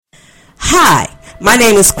Hi, my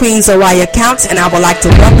name is queenoaya and I would like to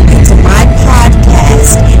welcome you to my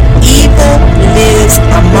podcast, Evil Lives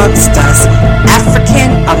Amongst Us,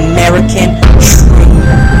 African American True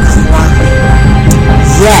Crime.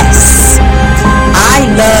 Yes, I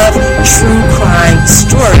love true crime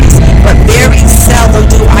stories, but very seldom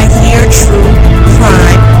do I hear true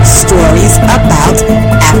crime stories about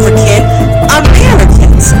African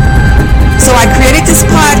Americans. So I created this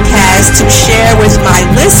podcast to share with my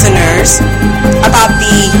listeners about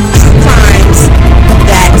the true crimes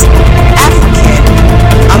that African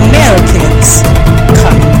Americans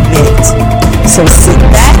commit. So sit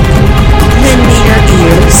back, lend me your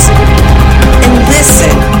ears, and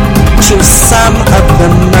listen to some of the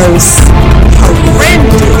most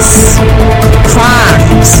horrendous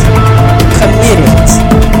crimes committed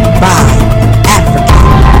by African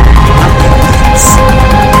Americans.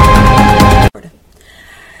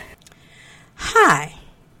 Hi,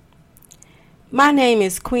 my name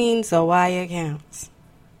is queenoaya,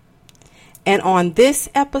 and on this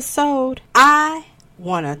episode, I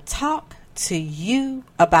want to talk to you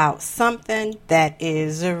about something that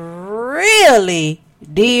is really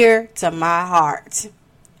dear to my heart.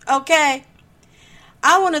 Okay?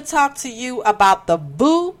 I want to talk to you about the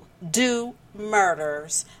Voodoo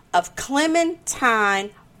murders of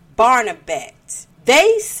Clementine Barnabet.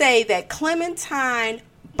 They say that Clementine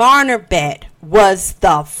Barnabet was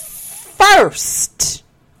the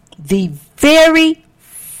very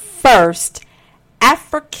first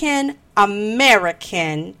African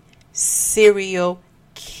American serial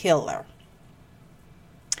killer.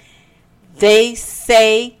 They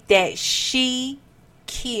say that she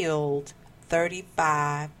killed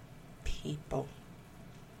 35 people.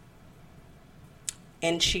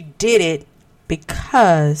 And she did it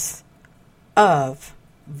because of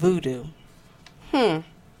voodoo.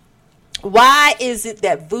 Why is it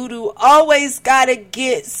that voodoo always gotta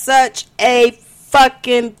get such a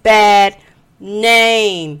fucking bad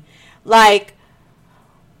name? Like,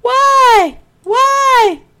 why?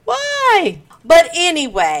 But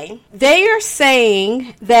anyway, they are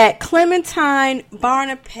saying that Clementine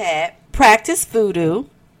Barnabet practiced voodoo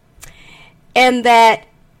and that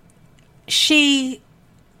she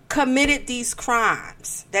committed these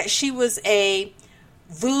crimes, that she was a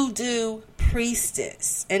voodoo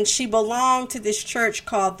priestess, and she belonged to this church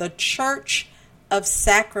called the Church of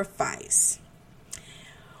Sacrifice,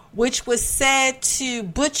 which was said to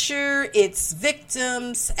butcher its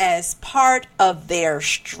victims as part of their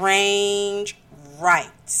strange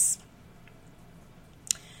rites.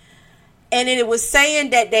 And it was saying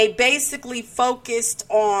that they basically focused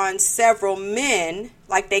on several men,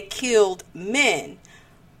 like they killed men.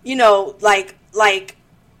 You know, like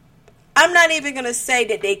I'm not even going to say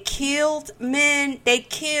that they killed men. They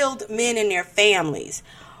killed men and their families.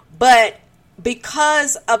 But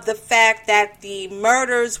because of the fact that the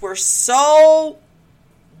murders were so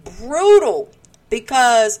brutal,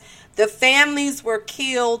 because the families were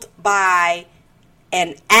killed by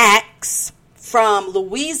an axe from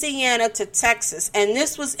Louisiana to Texas, and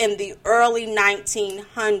this was in the early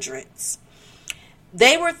 1900s,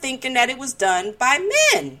 they were thinking that it was done by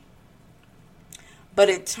men. But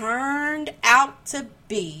it turned out to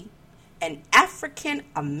be an African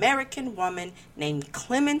American woman named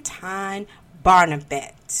Clementine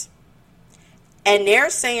Barnabet. And they're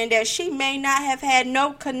saying that she may not have had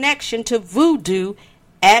no connection to voodoo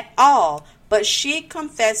at all, but she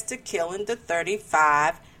confessed to killing the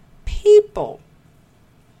 35 people.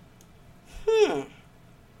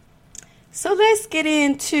 So let's get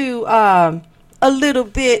into a little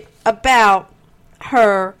bit about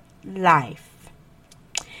her life.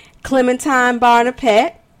 Clementine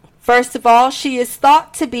Barnabet, first of all, she is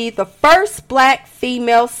thought to be the first black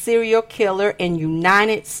female serial killer in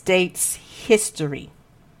United States history,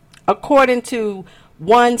 according to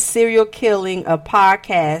One Serial Killing, a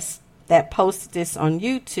podcast that posted this on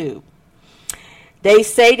YouTube. They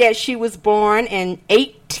say that she was born in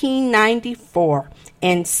 1894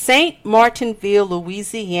 in St. Martinville,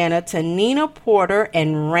 Louisiana, to Nina Porter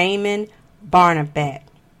and Raymond Barnabet.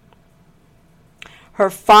 Her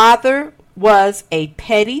father was a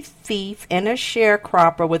petty thief and a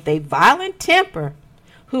sharecropper with a violent temper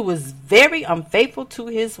who was very unfaithful to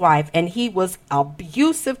his wife, and he was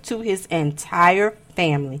abusive to his entire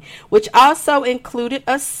family, which also included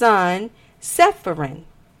a son, Sephirin.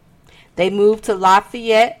 They moved to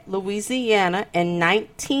Lafayette, Louisiana in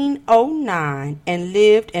 1909 and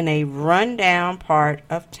lived in a rundown part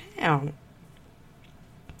of town.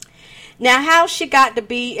 Now, how she got to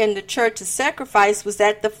be in the Church of Sacrifice was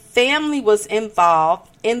that the family was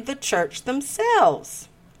involved in the church themselves.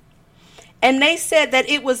 And they said that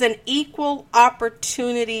it was an equal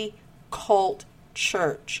opportunity cult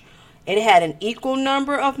church. It had an equal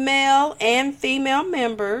number of male and female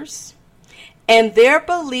members. And their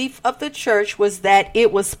belief of the church was that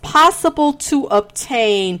it was possible to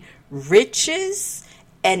obtain riches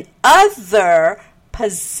and other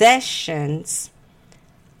possessions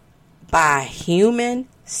by human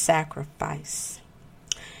sacrifice.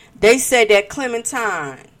 They said that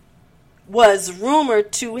Clementine was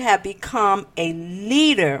rumored to have become a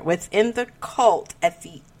leader within the cult at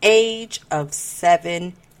the age of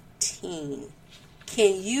 17.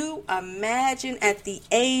 Can you imagine at the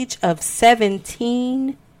age of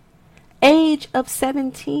 17? Age of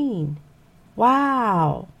 17.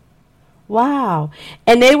 Wow. Wow.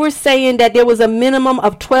 And they were saying that there was a minimum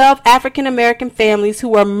of 12 African American families who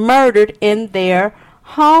were murdered in their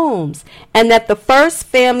homes. And that the first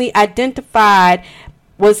family identified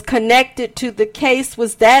was connected to the case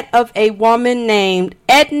was that of a woman named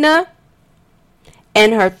Edna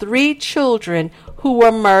and her 3 children who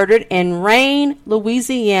were murdered in Rayne,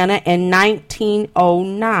 Louisiana in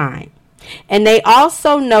 1909. And they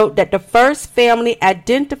also note that the first family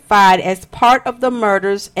identified as part of the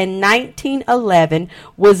murders in 1911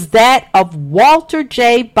 was that of Walter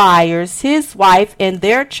J. Byers, his wife, and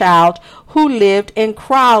their child who lived in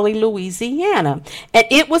Crowley, Louisiana. And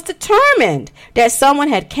it was determined that someone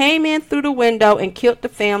had came in through the window and killed the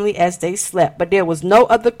family as they slept, but there was no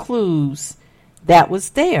other clues that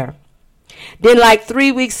was there. Then, like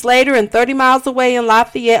 3 weeks later and 30 miles away in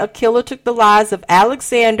Lafayette, a killer took the lives of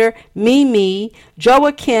Alexander, Mimi,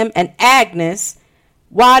 Joachim, and Agnes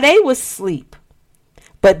while they was asleep.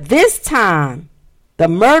 But this time, the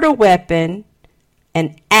murder weapon,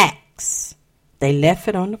 an axe, they left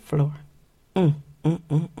it on the floor. And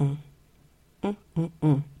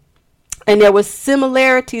there were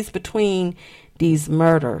similarities between these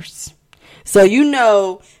murders. So you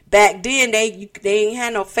know, back then they ain't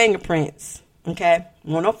had no fingerprints. Okay,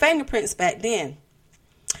 no fingerprints back then.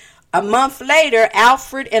 A month later,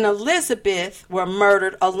 Alfred and Elizabeth were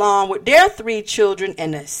murdered along with their 3 children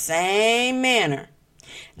in the same manner.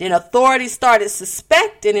 Then authorities started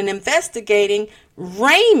suspecting and investigating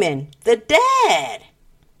Raymond, the dad.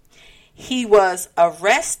 He was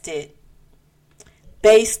arrested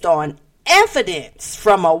based on evidence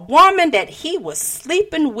from a woman that he was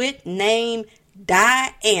sleeping with named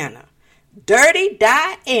Diana. Dirty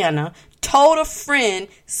Diana told a friend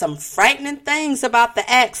some frightening things about the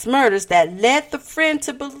axe murders that led the friend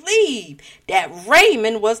to believe that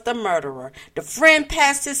Raymond was the murderer. The friend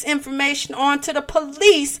passed this information on to the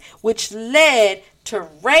police, which led to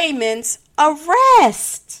Raymond's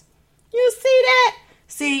arrest. You see that?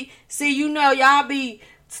 See, you know, y'all be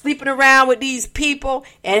sleeping around with these people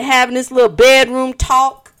and having this little bedroom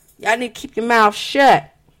talk. Y'all need to keep your mouth shut.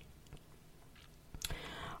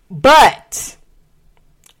 But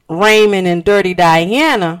Raymond and Dirty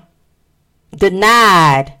Diana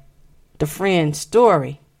denied the friend's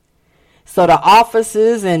story. So the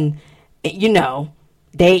officers and, you know,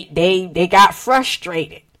 they got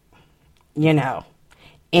frustrated, you know,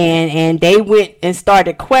 and they went and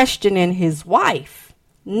started questioning his wife,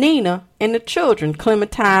 Nina, and the children,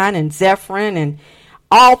 Clementine and Zephyrin, and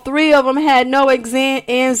all 3 of them had no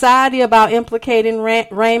anxiety about implicating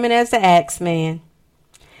Raymond as the Axeman.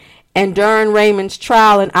 And during Raymond's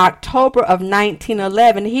trial in October of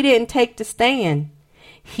 1911, he didn't take the stand.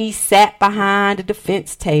 He sat behind the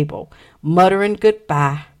defense table, muttering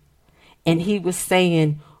goodbye. And he was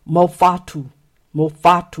saying, Mofatu,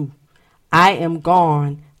 Mofatu, I am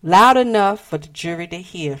gone, loud enough for the jury to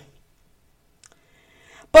hear.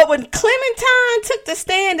 But when Clementine took the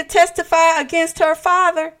stand to testify against her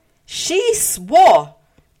father, she swore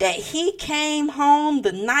that he came home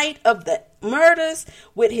the night of the murders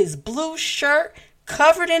with his blue shirt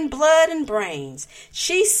covered in blood and brains.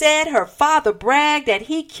 She said her father bragged that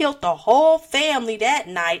he killed the whole family that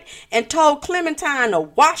night and told Clementine to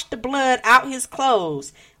wash the blood out his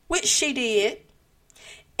clothes, which she did.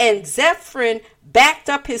 And Zephyrin backed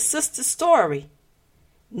up his sister's story.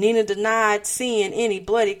 Nina denied seeing any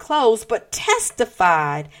bloody clothes, but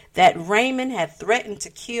testified that Raymond had threatened to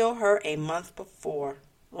kill her a month before.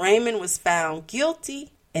 Raymond was found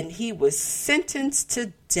guilty, and he was sentenced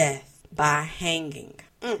to death by hanging.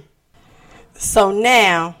 So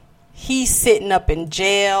now he's sitting up in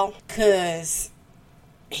jail because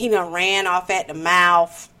he done ran off at the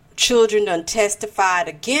mouth. Children done testified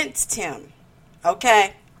against him.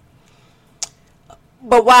 Okay?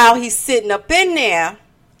 But while he's sitting up in there,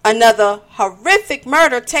 another horrific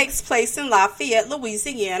murder takes place in Lafayette,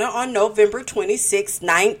 Louisiana on November 26,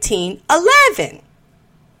 1911.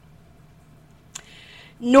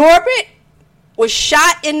 Norbert was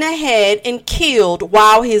shot in the head and killed,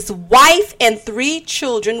 while his wife and 3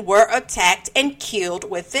 children were attacked and killed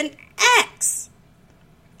with an axe.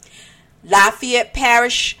 Lafayette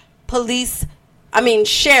Parish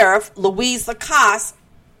Sheriff Louise Lacoste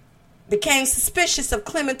became suspicious of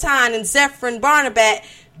Clementine and Zephyrin Barnabet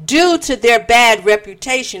due to their bad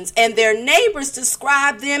reputations, and their neighbors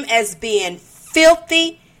described them as being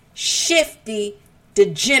filthy, shifty,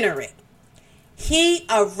 degenerate. He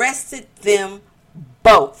arrested them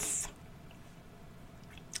both.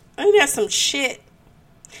 Ain't that some shit?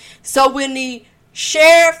 So when the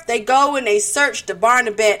sheriff, they go and they search the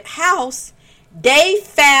Barnabet house, they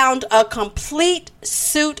found a complete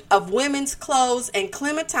suit of women's clothes in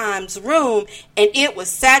Clementine's room, and it was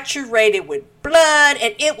saturated with blood,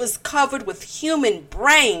 and it was covered with human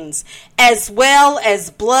brains, as well as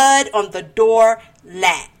blood on the door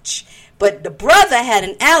latch. But the brother had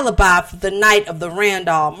an alibi for the night of the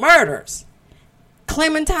Randall murders.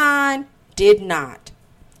 Clementine did not,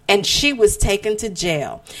 and she was taken to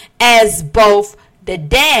jail, as both the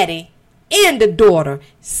daddy and the daughter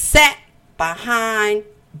sat behind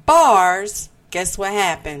bars. Guess what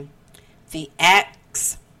happened? The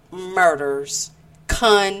axe murders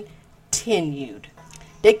continued.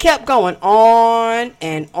 They kept going on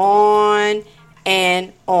and on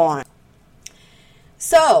and on.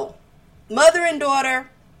 So, mother and daughter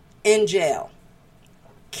in jail.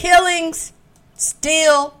 Killings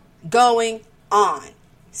still going on.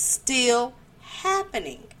 Still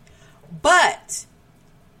happening. But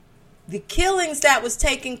the killings that was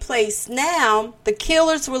taking place now, the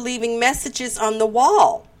killers were leaving messages on the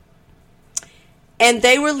wall. And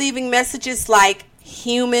they were leaving messages like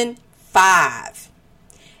Human 5.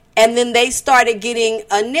 And then they started getting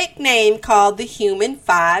a nickname called the Human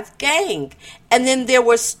 5 Gang. And then there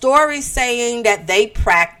were stories saying that they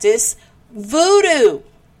practice voodoo.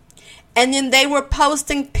 And then they were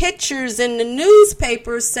posting pictures in the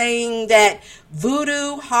newspapers saying that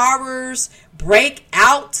voodoo horrors break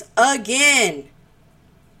out again.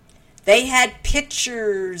 They had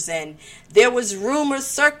pictures, and there was rumors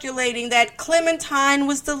circulating that Clementine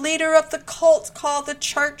was the leader of the cult called the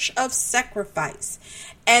Church of Sacrifice.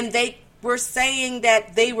 And they were saying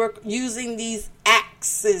that they were using these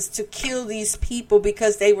axes to kill these people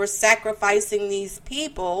because they were sacrificing these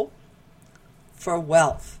people for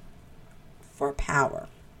wealth, for power.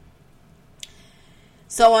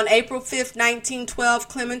 So on April 5th, 1912,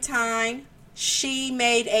 Clementine, she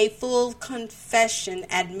made a full confession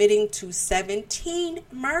admitting to 17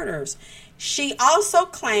 murders. She also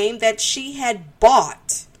claimed that she had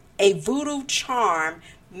bought a voodoo charm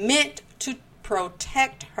meant to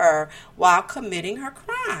protect her while committing her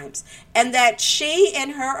crimes, and that she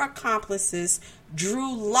and her accomplices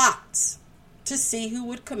drew lots to see who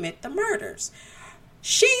would commit the murders.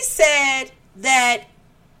 She said that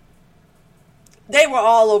they were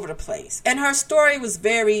all over the place, and her story was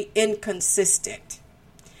very inconsistent,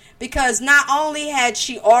 because not only had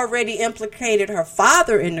she already implicated her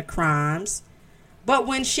father in the crimes, but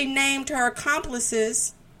when she named her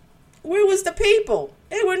accomplices, where was the people?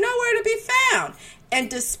 They were nowhere to be found. And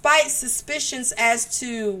despite suspicions as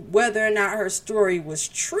to whether or not her story was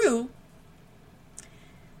true,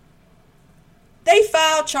 they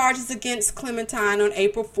filed charges against Clementine on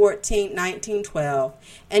April 14, 1912.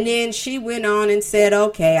 And then she went on and said,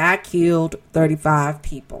 okay, I killed 35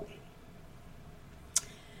 people.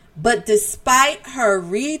 But despite her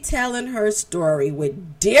retelling her story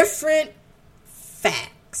with different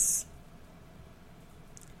facts,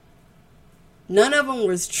 none of them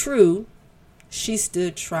was true, she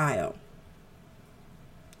stood trial.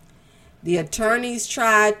 The attorneys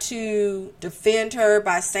tried to defend her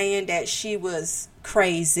by saying that she was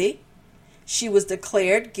crazy. She was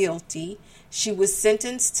declared guilty. She was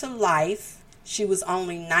sentenced to life. She was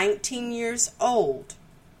only 19 years old.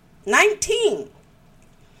 19!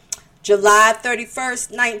 July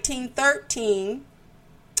 31st, 1913,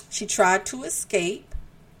 she tried to escape.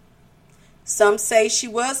 Some say she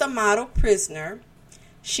was a model prisoner.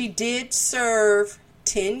 She did serve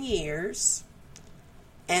 10 years.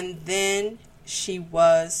 And then she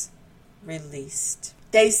was released.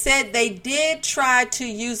 They said they did try to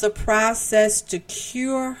use a process to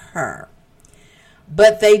cure her,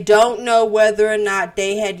 but they don't know whether or not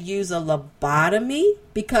they had used a lobotomy,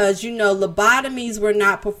 because, you know, lobotomies were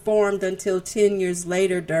not performed until 10 years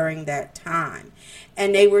later during that time.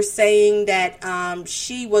 And they were saying that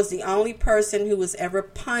she was the only person who was ever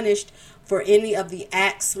punished for any of the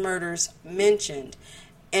axe murders mentioned.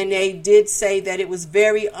 And they did say that it was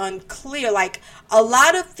very unclear. Like, a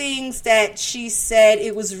lot of things that she said,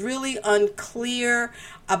 it was really unclear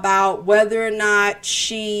about whether or not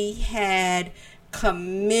she had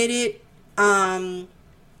committed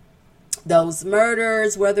those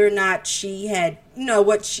murders, whether or not she had,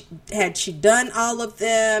 had she done all of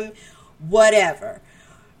them, whatever.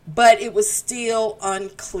 But it was still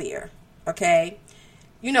unclear, okay?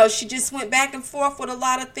 She just went back and forth with a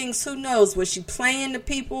lot of things. Who knows? Was she playing the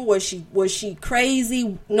people? Was she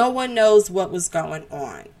crazy? No one knows what was going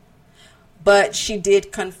on. But she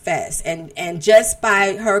did confess, and just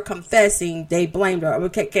by her confessing, they blamed her.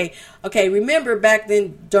 Okay. Remember, back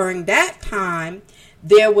then, during that time,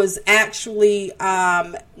 there was actually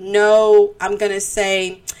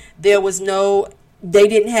they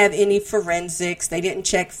didn't have any forensics. They didn't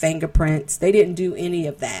check fingerprints. They didn't do any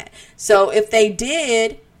of that. So if they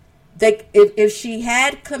did, if she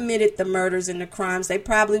had committed the murders and the crimes, they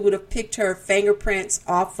probably would have picked her fingerprints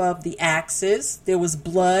off of the axes. There was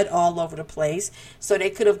blood all over the place. So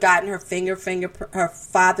they could have gotten her her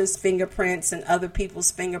father's fingerprints and other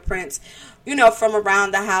people's fingerprints, from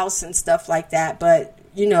around the house and stuff like that. But,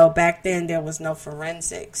 back then there was no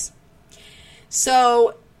forensics.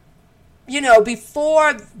 So,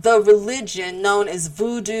 before the religion known as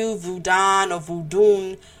Voodoo, Voodoo, or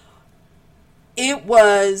Voodoo, it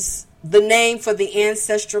was the name for the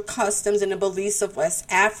ancestral customs and the beliefs of West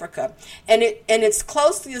Africa. And it's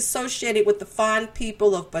closely associated with the Fon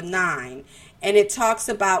people of Benin. And it talks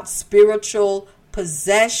about spiritual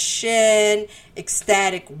possession,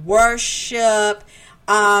 ecstatic worship,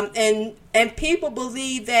 and people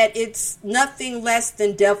believe that it's nothing less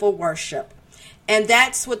than devil worship. And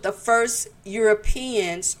that's what the first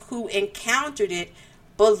Europeans who encountered it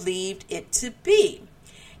believed it to be.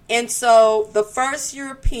 And so the first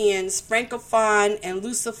Europeans, Francophone and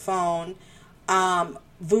Lusophone,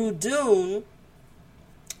 Voodoo,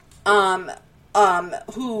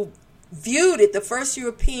 who viewed it, the first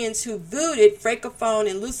Europeans who viewed it, Francophone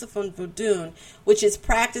and Lusophone Voodoo, which is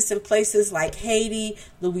practiced in places like Haiti,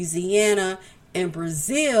 Louisiana, and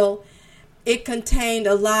Brazil, it contained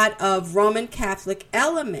a lot of Roman Catholic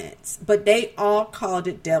elements, but they all called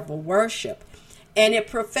it devil worship. And it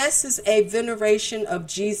professes a veneration of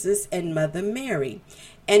Jesus and Mother Mary.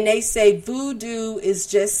 And they say voodoo is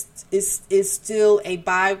still a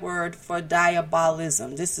byword for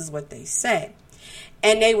diabolism. This is what they say.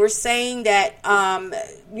 And they were saying that, during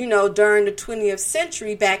the 20th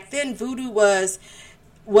century, back then, voodoo was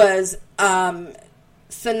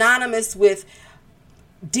synonymous with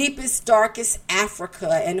deepest, darkest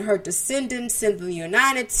Africa and her descendants in the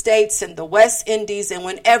United States and the West Indies. And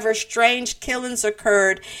whenever strange killings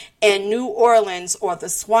occurred in New Orleans or the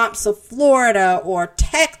swamps of Florida or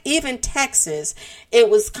even Texas,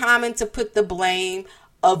 it was common to put the blame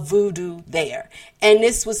of voodoo there. And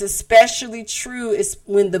this was especially true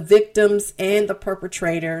when the victims and the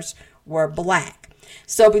perpetrators were black.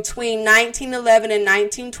 So between 1911 and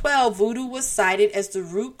 1912, voodoo was cited as the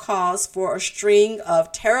root cause for a string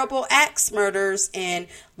of terrible axe murders in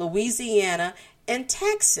Louisiana and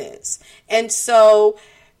Texas. And so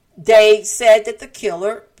they said that the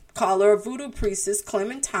killer, call her a voodoo priestess,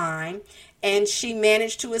 Clementine, and she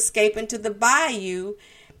managed to escape into the bayou.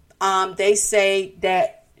 They say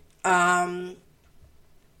that that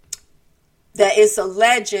it's a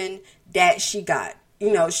legend that she got.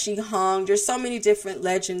 She hung. There's so many different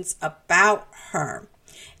legends about her.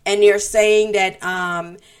 And they're saying that,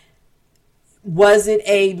 was it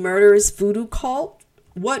a murderous voodoo cult?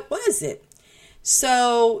 What was it?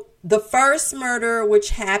 So the first murder, which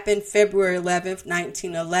happened February 11th,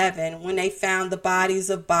 1911, when they found the bodies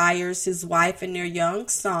of Byers, his wife, and their young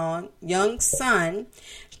son,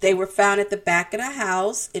 they were found at the back of the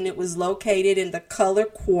house, and it was located in the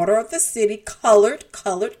colored quarter of the city. Colored.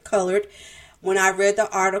 When I read the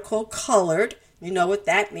article, colored, you know what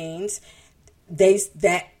that means.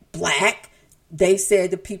 Black. They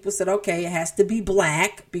said, the people said, okay, it has to be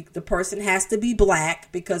black. The person has to be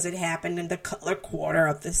black because it happened in the colored quarter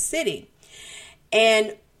of the city.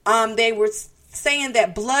 And they were saying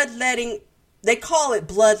that bloodletting, they call it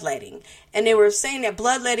bloodletting. And they were saying that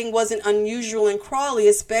bloodletting wasn't unusual in Crawley,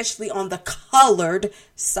 especially on the colored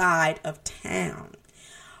side of town.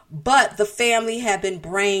 But the family had been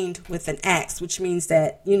brained with an axe, which means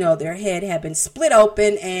that, their head had been split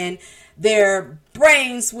open and their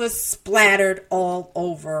brains was splattered all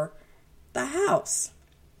over the house.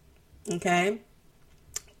 Okay.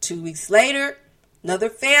 2 weeks later, another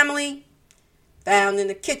family found in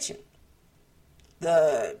the kitchen.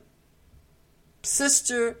 The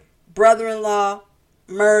sister, brother-in-law,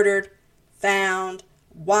 murdered, found,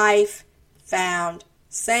 wife, found,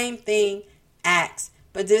 same thing, axe.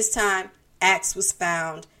 But this time, axe was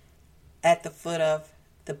found at the foot of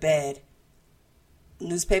the bed.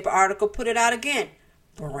 Newspaper article put it out again.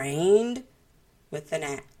 Brained, with an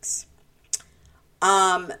axe.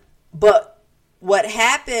 But what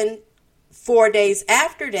happened 4 days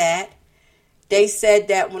after that, they said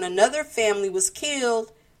that when another family was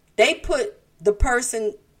killed, they put the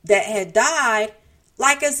person that had died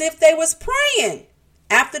like as if they was praying.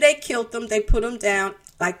 After they killed them, they put them down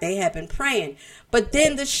like they had been praying. But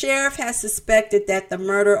then the sheriff has suspected that the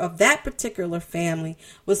murder of that particular family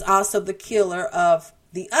was also the killer of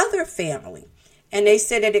the other family. And they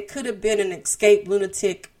said that it could have been an escaped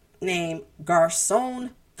lunatic named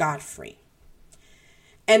Garcon Godfrey.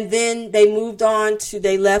 And then they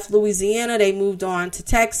left Louisiana, they moved on to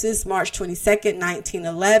Texas, March 22nd,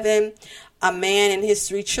 1911. A man and his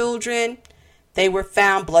 3 children, they were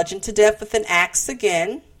found bludgeoned to death with an axe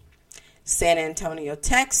again. San Antonio,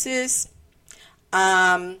 Texas.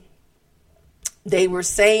 They were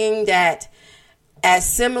saying that as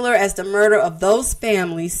similar as the murder of those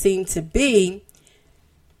families seemed to be,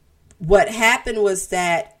 what happened was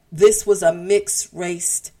that this was a mixed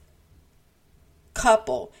race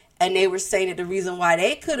couple. And they were saying that the reason why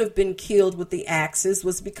they could have been killed with the axes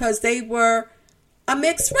was because they were a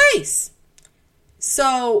mixed race.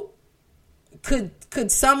 So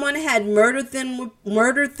could someone had murdered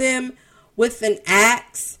them with an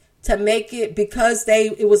axe to make it because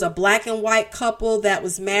it was a black and white couple that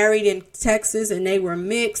was married in Texas and they were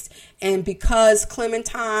mixed, and because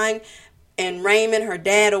Clementine and Raymond, her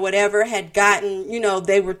dad or whatever, had gotten,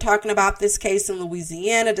 they were talking about this case in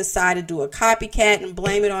Louisiana, decided to do a copycat and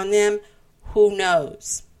blame it on them. Who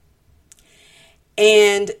knows?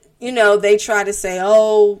 And, they try to say,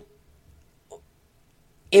 oh,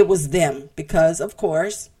 it was them because, of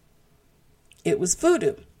course, it was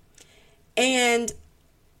voodoo. And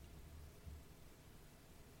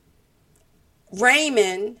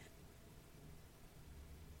Raymond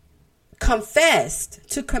confessed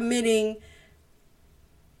to committing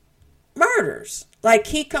murders. Like,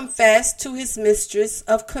 he confessed to his mistress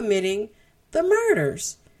of committing the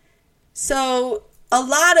murders. So a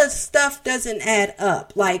lot of stuff doesn't add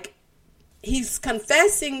up. Like, he's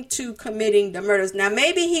confessing to committing the murders. Now,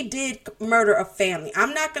 maybe he did murder a family.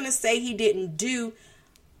 I'm not going to say he didn't do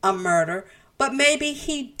a murder, but maybe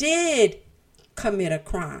he did commit a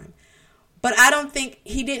crime. But I don't think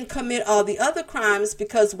he didn't commit all the other crimes,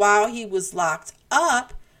 because while he was locked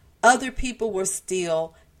up, other people were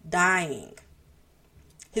still dying.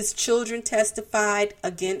 His children testified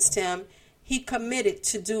against him. He committed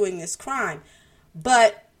to doing this crime.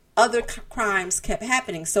 But other crimes kept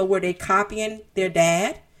happening. So were they copying their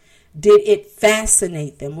dad? Did it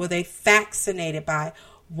fascinate them? Were they fascinated by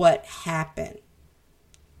what happened?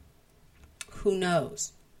 Who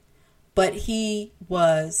knows? But he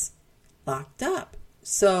was locked up.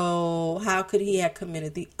 So how could he have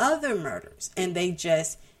committed the other murders? And they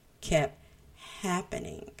just kept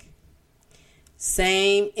happening.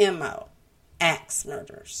 Same MO. Axe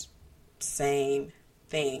murders. Same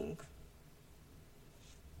thing.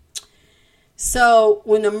 So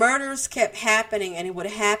when the murders kept happening, and it would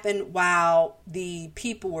happen while the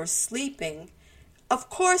people were sleeping,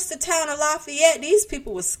 of course the town of Lafayette, these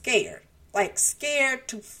people were scared. Like, scared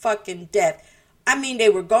to fucking death. I mean, they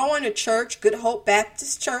were going to church, Good Hope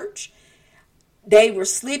Baptist Church. They were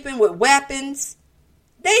sleeping with weapons.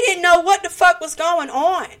 They didn't know what the fuck was going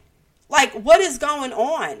on. Like, what is going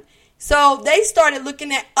on? So they started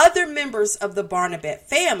looking at other members of the Barnabet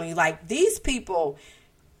family. Like, these people,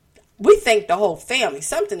 we think the whole family,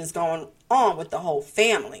 something is going on with the whole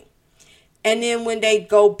family. And then when they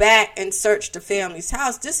go back and search the family's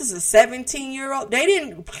house, this is a 17-year-old. They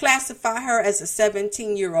didn't classify her as a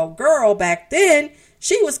 17-year-old girl back then.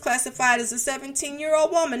 She was classified as a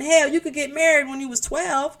 17-year-old woman. Hell, you could get married when you was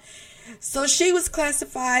 12. So she was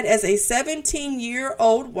classified as a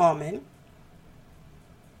 17-year-old woman.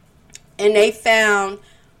 And they found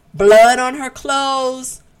blood on her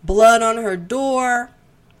clothes, blood on her door,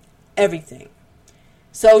 everything.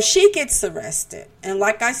 So she gets arrested. And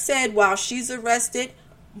like I said, while she's arrested,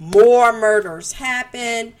 more murders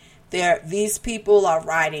happen. These people are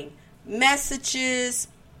writing messages.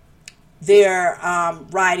 They're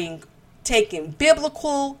taking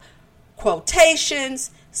biblical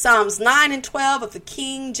quotations. Psalms 9 and 12 of the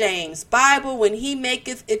King James Bible. When he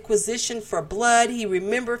maketh inquisition for blood, he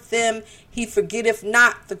remembereth them. He forgetteth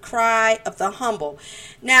not the cry of the humble.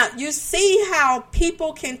 Now, you see how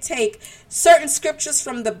people can take certain scriptures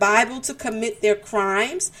from the Bible to commit their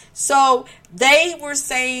crimes. So they were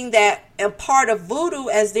saying that a part of voodoo,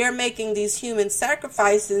 as they're making these human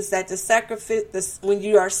sacrifices, that when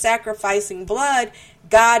you are sacrificing blood,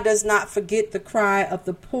 God does not forget the cry of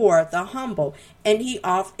the poor, the humble, and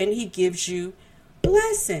he gives you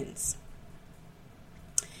blessings.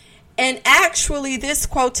 And actually, this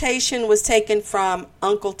quotation was taken from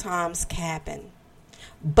Uncle Tom's Cabin,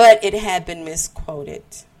 but it had been misquoted,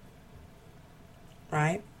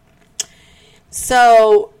 right?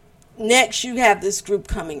 So next you have this group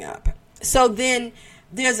coming up. So then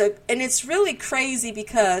and it's really crazy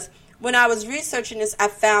because when I was researching this, I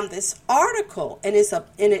found this article, and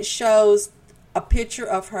it shows a picture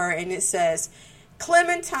of her, and it says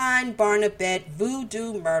Clementine Barnabet,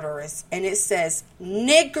 voodoo murderess, and it says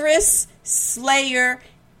Negress Slayer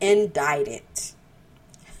indicted.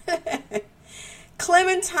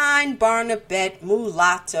 Clementine Barnabet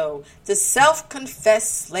Mulatto, the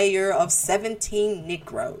self-confessed slayer of 17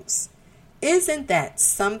 Negroes. Isn't that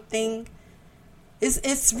something?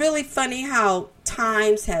 It's really funny how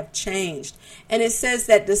times have changed. And it says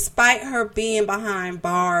that despite her being behind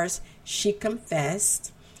bars, she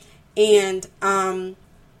confessed. And from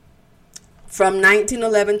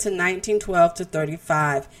 1911 to 1912 to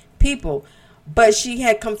 35 people. But she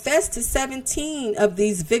had confessed to 17 of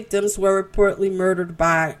these victims were reportedly murdered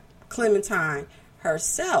by Clementine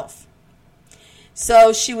herself.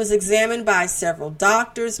 So she was examined by several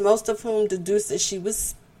doctors, most of whom deduced that she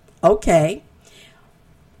was okay.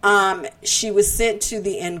 She was sent to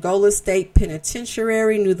the Angola State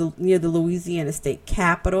Penitentiary near the Louisiana State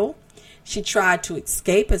Capitol. She tried to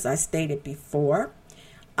escape, as I stated before.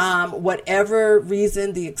 Whatever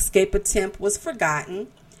reason, the escape attempt was forgotten.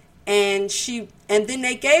 And then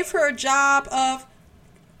they gave her a job of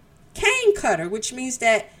cane cutter, which means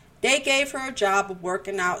that they gave her a job of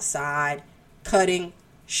working outside cutting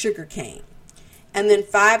sugar cane. And then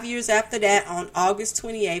 5 years after that, on August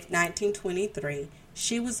 28th, 1923,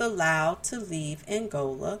 she was allowed to leave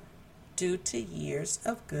Angola due to years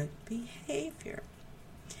of good behavior.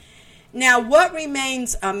 Now, what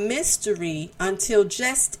remains a mystery until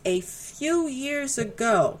just a few years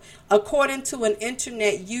ago, according to an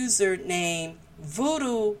internet user named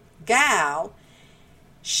Voodoo Gal,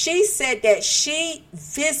 she said that she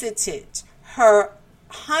visited her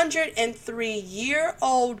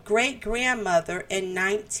 103-year-old great-grandmother in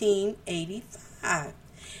 1985.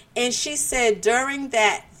 And she said during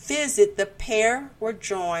that visit, the pair were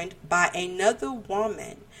joined by another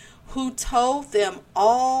woman who told them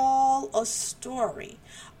all a story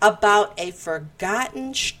about a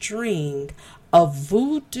forgotten string of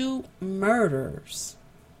voodoo murders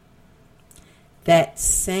that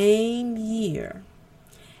same year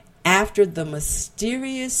after the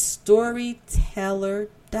mysterious storyteller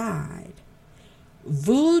died.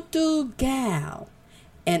 Voodoo Gal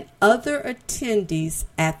and other attendees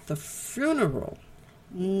at the funeral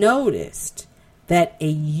noticed that a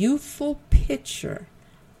youthful picture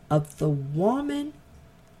of the woman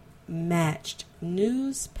matched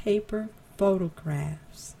newspaper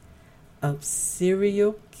photographs of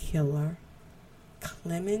serial killer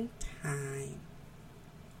Clementine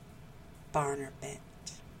Barnabet.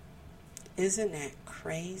 Isn't that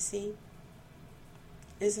crazy?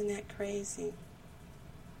 Isn't that crazy?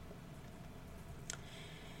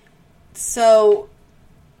 So,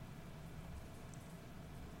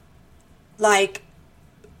 like,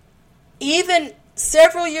 even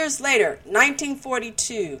several years later,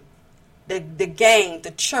 1942, the gang,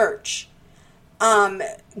 the church,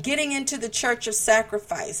 getting into the Church of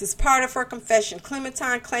Sacrifice. As part of her confession,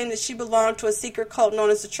 Clementine claimed that she belonged to a secret cult known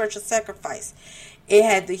as the Church of Sacrifice. It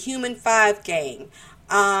had the Human Five Gang.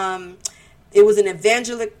 It was an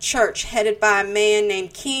evangelical church headed by a man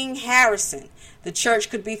named King Harrison. The church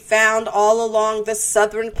could be found all along the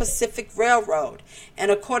Southern Pacific Railroad. And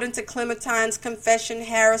according to Clementine's confession,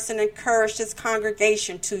 Harrison encouraged his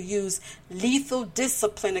congregation to use lethal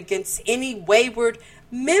discipline against any wayward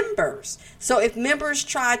members. So if members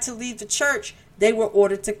tried to leave the church, they were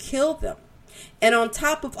ordered to kill them. And on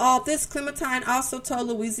top of all this, Clementine also told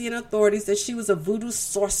Louisiana authorities that she was a voodoo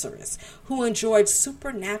sorceress who enjoyed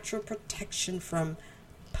supernatural protection from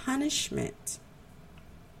punishment.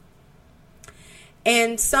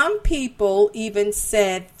 And some people even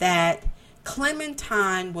said that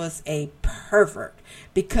Clementine was a pervert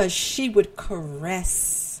because she would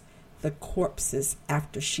caress the corpses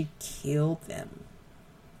after she killed them.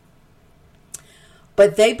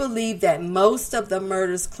 But they believe that most of the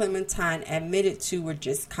murders Clementine admitted to were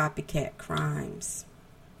just copycat crimes.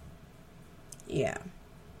 Yeah.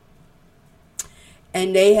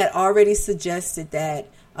 And they had already suggested that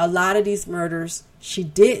a lot of these murders she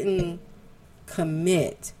didn't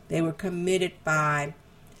commit. They were committed by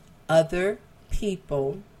other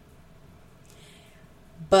people.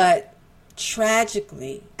 But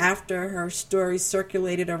tragically, after her story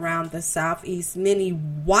circulated around the Southeast, many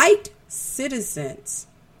white citizens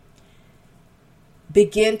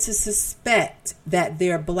begin to suspect that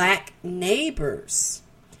their black neighbors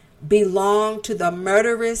belong to the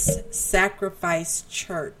murderous sacrifice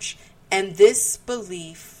church. And this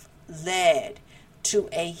belief led to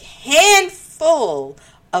a handful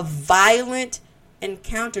of violent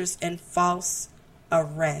encounters and false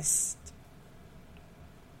arrests.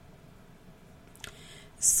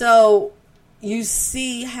 So you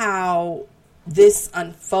see how this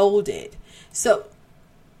unfolded. So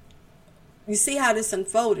you see how this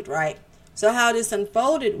unfolded, right? So how this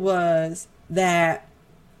unfolded was that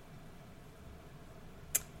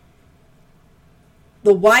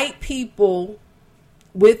the white people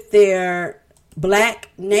with their black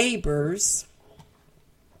neighbors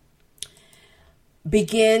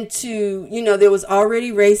began to, there was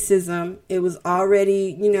already racism. It was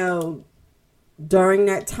already, during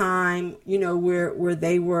that time, where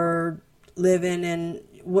they were living and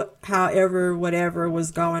whatever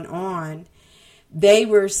was going on, they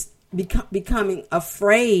were becoming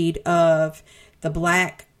afraid of the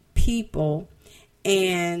black people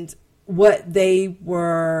and what they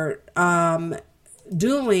were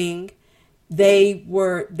doing. They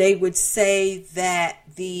would say that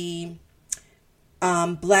the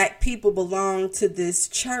black people belonged to this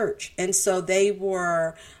church, and so they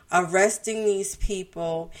were arresting these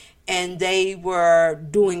people, and they were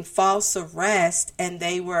doing false arrest, and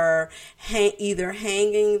they were either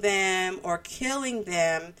hanging them or killing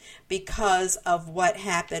them because of what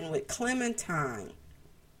happened with Clementine.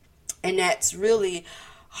 And that's really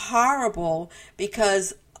horrible,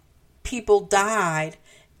 because people died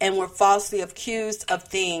and were falsely accused of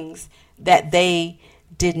things that they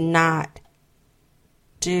did not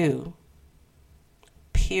do.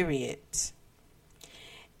 Period.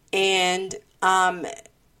 And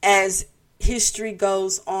as history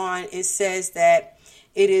goes on, it says that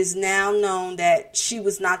it is now known that she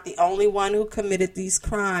was not the only one who committed these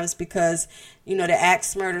crimes, because, the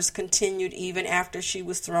axe murders continued even after she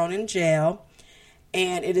was thrown in jail.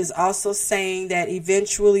 And it is also saying that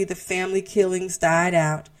eventually the family killings died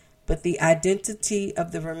out, but the identity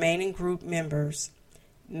of the remaining group members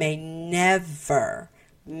may never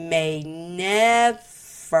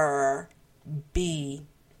be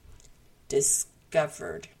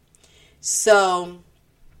discovered. So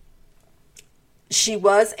she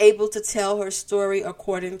was able to tell her story,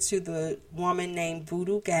 according to the woman named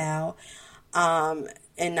Voodoo Gal,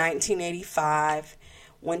 in 1985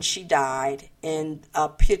 when she died, and a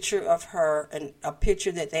picture of her, and a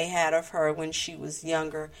picture that they had of her when she was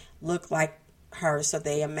younger looked like her, so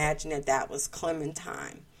they imagined that was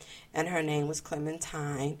Clementine, and her name was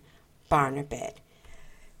Clementine Barnabet.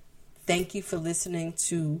 Thank you for listening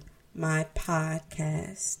to my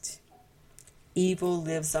podcast, Evil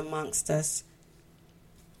Lives Amongst Us,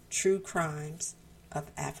 True Crimes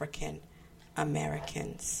of African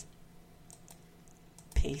Americans.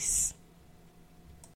 Peace.